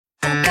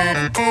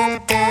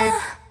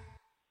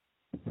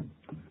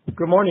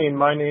Good morning.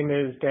 My name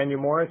is Daniel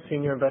Morris,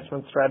 Senior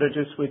Investment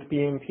Strategist with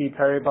BNP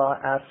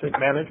Paribas Asset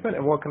Management,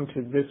 and welcome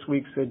to this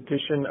week's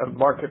edition of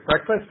Market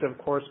Breakfast. Of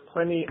course,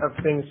 plenty of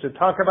things to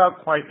talk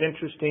about, quite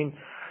interesting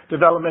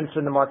developments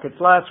in the markets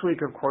last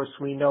week. Of course,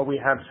 we know we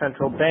have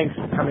central banks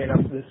coming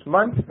up this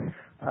month.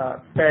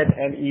 Fed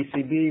and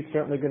ECB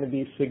certainly going to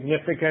be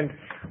significant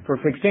for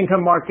fixed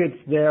income markets.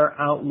 Their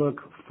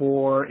outlook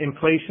for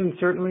inflation,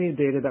 certainly,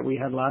 data that we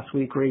had last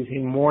week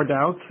raising more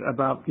doubts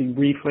about the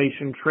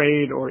reflation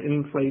trade or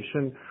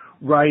inflation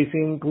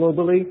rising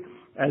globally,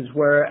 as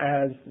well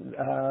as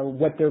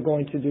what they're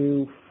going to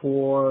do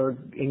for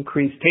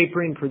increased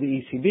tapering for the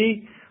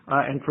ECB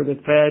and for the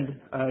Fed.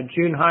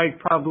 June hike,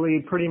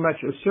 probably pretty much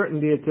a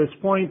certainty at this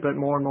point, but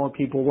more and more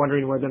people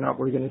wondering whether or not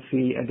we're going to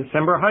see a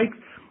December hike,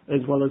 as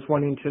well as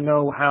wanting to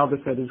know how the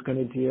Fed is going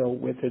to deal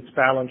with its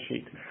balance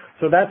sheet.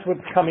 So that's what's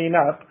coming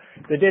up.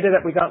 The data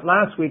that we got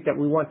last week that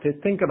we want to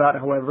think about,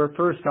 however,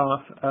 first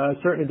off,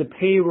 certainly the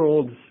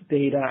payrolls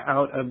data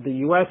out of the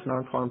U.S.,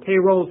 non-farm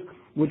payrolls,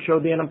 would show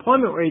the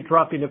unemployment rate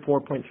dropping to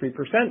 4.3%,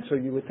 so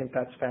you would think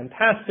that's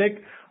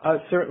fantastic.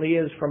 Certainly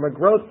is from a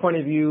growth point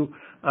of view,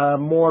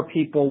 more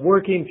people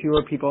working,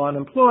 fewer people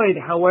unemployed.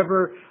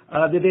 However,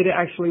 the data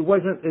actually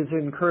wasn't as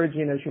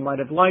encouraging as you might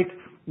have liked,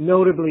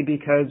 notably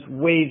because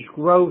wage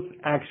growth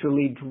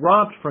actually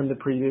dropped from the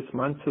previous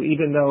month. So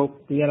even though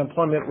the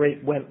unemployment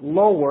rate went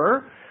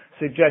lower,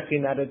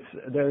 suggesting that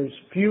there's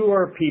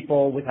fewer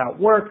people without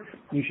work,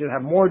 you should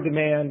have more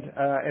demand,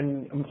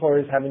 and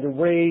employers having to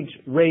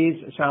raise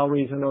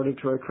salaries in order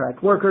to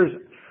attract workers.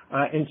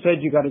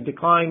 Instead, you got a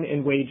decline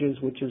in wages,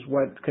 which is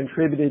what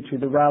contributed to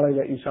the rally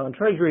that you saw in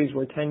treasuries,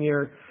 where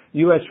 10-year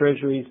U.S.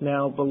 Treasuries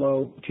now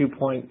below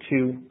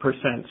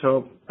 2.2%.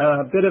 So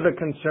a bit of a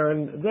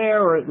concern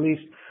there, or at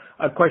least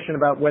a question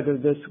about whether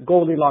this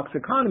Goldilocks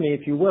economy,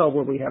 if you will,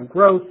 where we have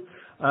growth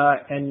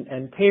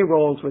and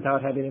payrolls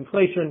without having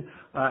inflation,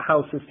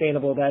 how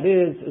sustainable that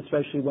is,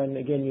 especially when,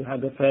 again, you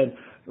had the Fed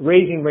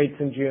raising rates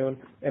in June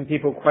and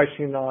people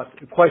questioning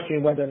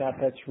whether or not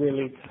that's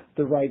really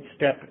the right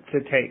step to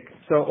take.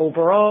 So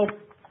overall,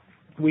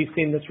 we've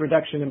seen this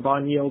reduction in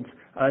bond yields,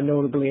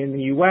 notably in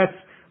the U.S.,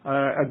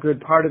 a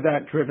good part of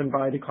that driven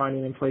by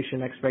declining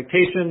inflation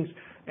expectations,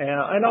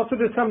 and also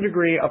to some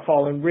degree a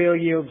fall in real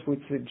yields,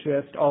 which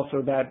suggest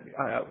also that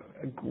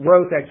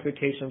growth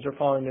expectations are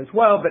falling as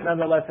well, but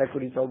nonetheless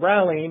equities are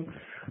rallying.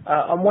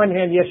 On one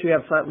hand, yes, you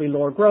have slightly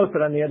lower growth,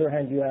 but on the other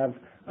hand, you have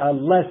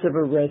less of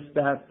a risk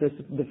that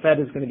the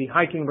Fed is going to be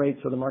hiking rates,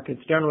 so the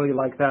market's generally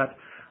like that.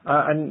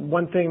 And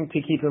one thing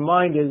to keep in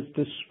mind is,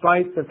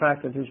 despite the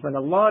fact that there's been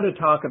a lot of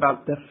talk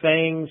about the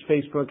FANGs,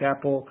 Facebook,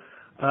 Apple,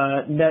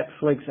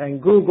 Netflix,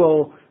 and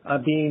Google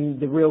being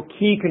the real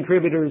key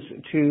contributors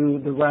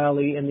to the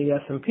rally in the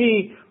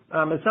S&P,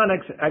 it's not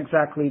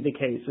exactly the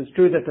case. It's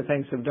true that the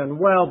FANGs have done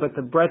well, but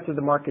the breadth of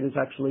the market is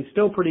actually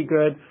still pretty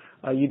good.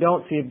 You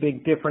don't see a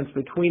big difference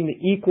between the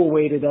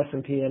equal-weighted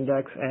S&P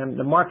index and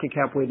the market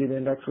cap-weighted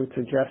index, which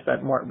suggests that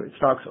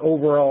stocks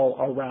overall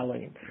are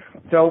rallying.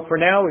 So for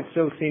now, it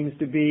still seems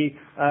to be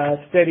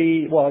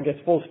steady, well, I guess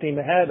full steam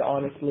ahead,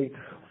 honestly,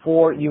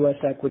 for U.S.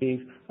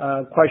 equities.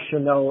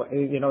 Question, though,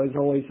 as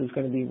always, is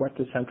going to be what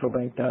the central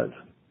bank does.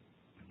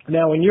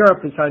 Now, in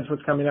Europe, besides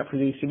what's coming up for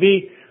the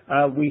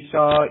ECB, we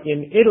saw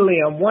in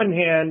Italy, on one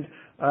hand,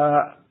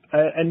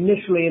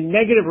 initially a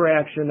negative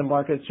reaction in the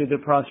markets to the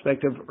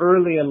prospect of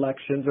earlier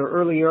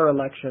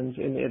elections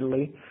in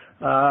Italy.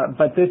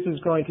 But this is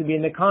going to be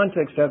in the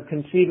context of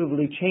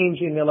conceivably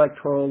changing the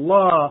electoral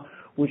law,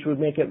 which would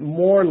make it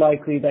more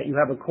likely that you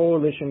have a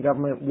coalition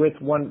government with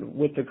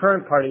the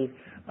current party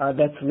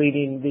that's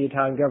leading the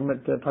Italian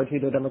government, the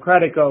Partito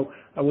Democratico,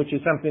 which is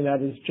something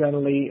that is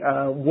generally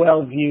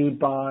well viewed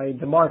by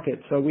the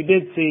market. So we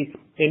did see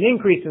an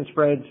increase in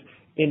spreads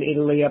in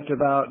Italy up to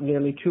about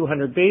nearly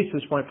 200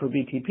 basis points for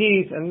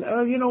BTPs, and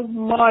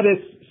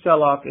modest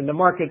sell-off in the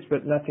markets,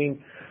 but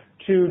nothing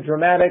too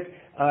dramatic.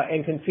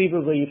 And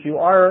conceivably, if you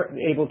are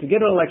able to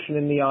get an election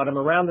in the autumn,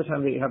 around the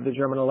time that you have the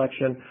German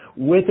election,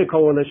 with a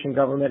coalition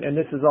government, and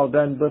this is all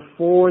done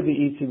before the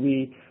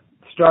ECB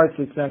starts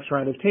its next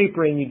round of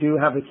tapering, you do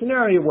have a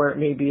scenario where it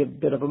may be a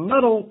bit of a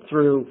muddle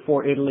through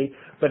for Italy,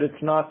 but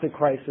it's not the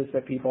crisis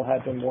that people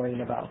have been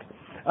worrying about.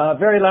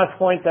 Very last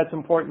point that's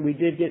important, we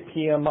did get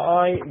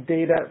PMI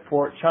data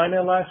for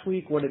China last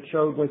week. What it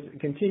showed was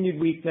continued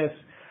weakness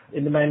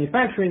in the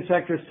manufacturing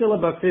sector, still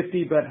above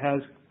 50, but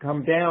has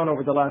come down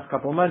over the last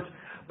couple of months.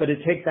 But it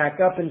ticked back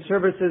up in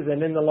services,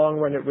 and in the long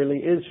run, it really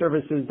is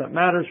services that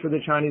matters for the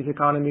Chinese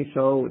economy,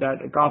 so that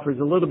offers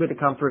a little bit of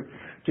comfort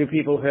to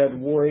people who had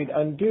worried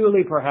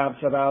unduly, perhaps,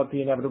 about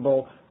the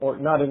inevitable, or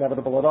not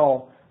inevitable at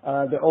all.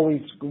 They're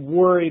always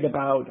worried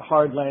about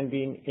hard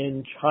landing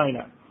in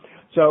China.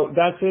 So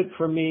that's it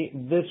for me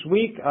this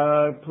week.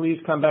 Please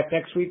come back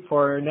next week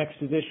for our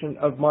next edition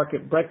of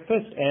Market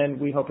Breakfast, and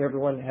we hope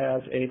everyone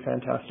has a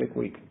fantastic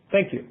week.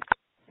 Thank you.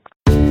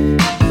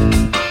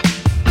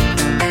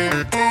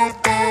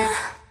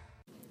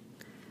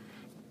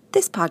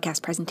 This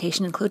podcast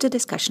presentation includes a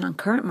discussion on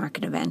current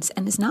market events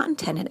and is not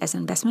intended as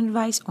investment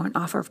advice or an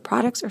offer of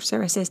products or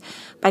services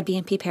by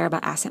BNP Paribas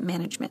Asset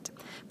Management.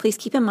 Please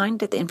keep in mind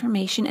that the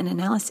information and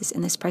analysis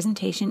in this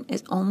presentation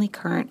is only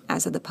current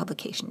as of the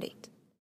publication date.